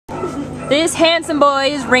This handsome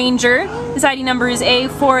boy is Ranger. His ID number is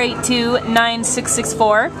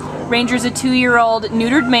A4829664. Ranger's a 2-year-old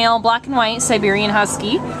neutered male, black and white Siberian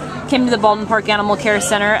Husky. Came to the Baldwin Park Animal Care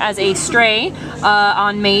Center as a stray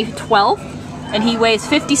on May 12th, and he weighs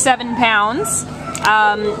 57 pounds.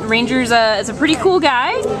 Ranger's is a pretty cool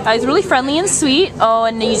guy. He's really friendly and sweet. Oh,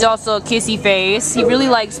 and he's also a kissy face. He really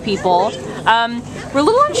likes people. We're a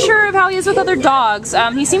little unsure of how he is with other dogs.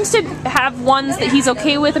 He seems to have ones that he's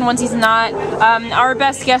okay with and ones he's not. Our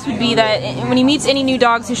best guess would be that when he meets any new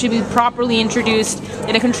dogs, he should be properly introduced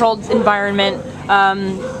in a controlled environment.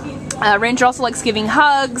 Ranger also likes giving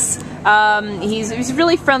hugs. He's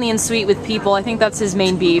really friendly and sweet with people. I think that's his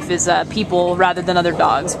main beef, is people rather than other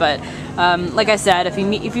dogs. But like I said, if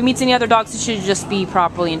he meets any other dogs, he should just be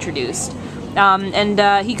properly introduced.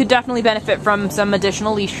 He could definitely benefit from some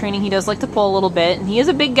additional leash training. He does like to pull a little bit, and he is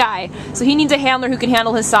a big guy, so he needs a handler who can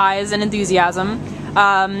handle his size and enthusiasm.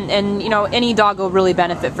 And you know, any dog will really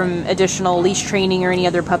benefit from additional leash training or any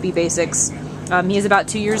other puppy basics. He is about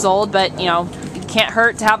 2 years old, but you know, it can't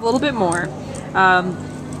hurt to have a little bit more.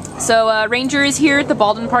 Ranger is here at the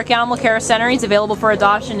Baldwin Park Animal Care Center. He's available for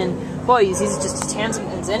adoption, and boy, he's just as handsome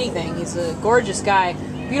as anything. He's a gorgeous guy.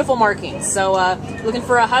 Beautiful markings. So looking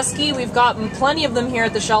for a husky, we've got plenty of them here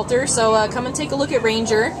at the shelter, so come and take a look at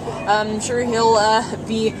Ranger. I'm sure he'll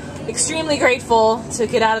be extremely grateful to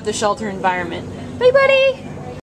get out of the shelter environment. Bye, buddy!